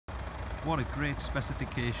What a great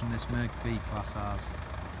specification this Merc B class has.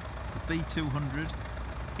 It's the B200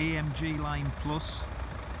 AMG line plus.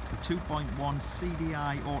 It's the 2.1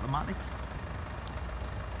 CDI automatic.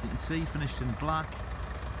 As you can see, finished in black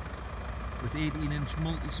with 18-inch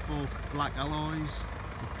multi-spoke black alloys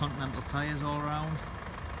with Continental tyres all around.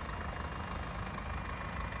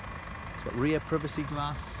 It's got rear privacy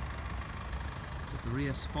glass with the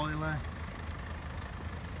rear spoiler.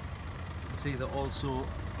 You can see they're also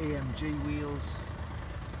AMG wheels,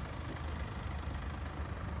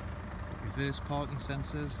 reverse parking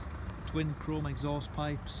sensors, twin chrome exhaust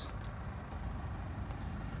pipes.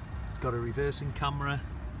 It's got a reversing camera,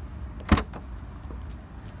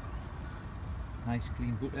 nice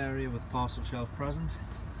clean boot area with parcel shelf present.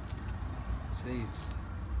 See, it's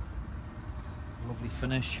a lovely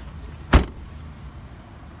finish.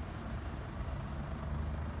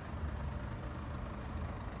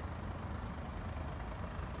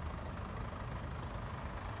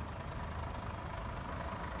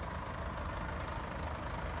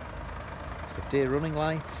 Day running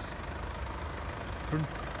lights, front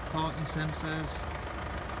parking sensors,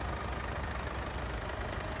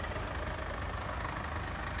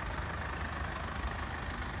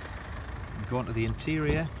 and go on to the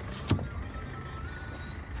interior.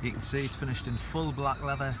 You can see it's finished in full black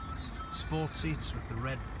leather sport seats with the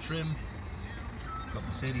red trim. Got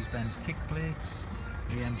Mercedes-Benz kick plates,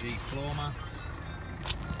 AMG floor mats,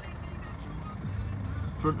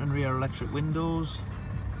 front and rear electric windows,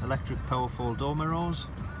 electric power fold door mirrors,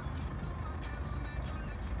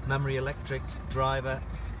 memory electric driver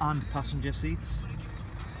and passenger seats,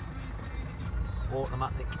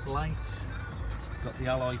 automatic lights, got the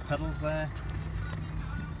alloy pedals there,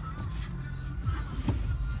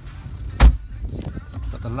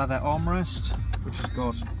 got the leather armrest which has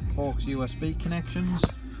got aux USB connections,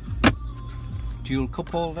 dual cup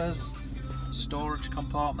holders, storage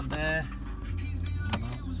compartment there.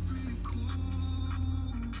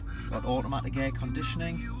 Got automatic air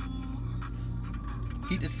conditioning,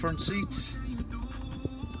 heated front seats.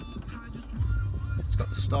 It's got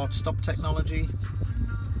the start-stop technology,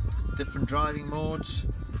 different driving modes,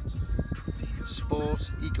 sport,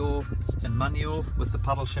 eco and manual with the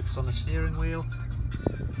paddle shifts on the steering wheel.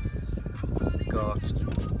 Got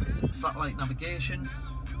satellite navigation,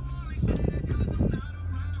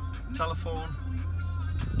 telephone,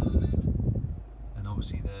 and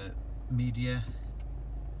obviously the media.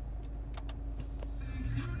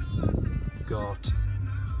 Got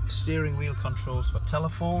steering wheel controls for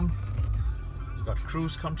telephone, it's got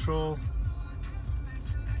cruise control,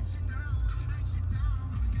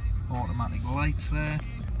 automatic lights there.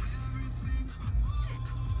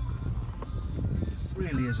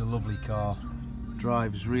 Really is a lovely car,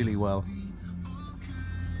 drives really well.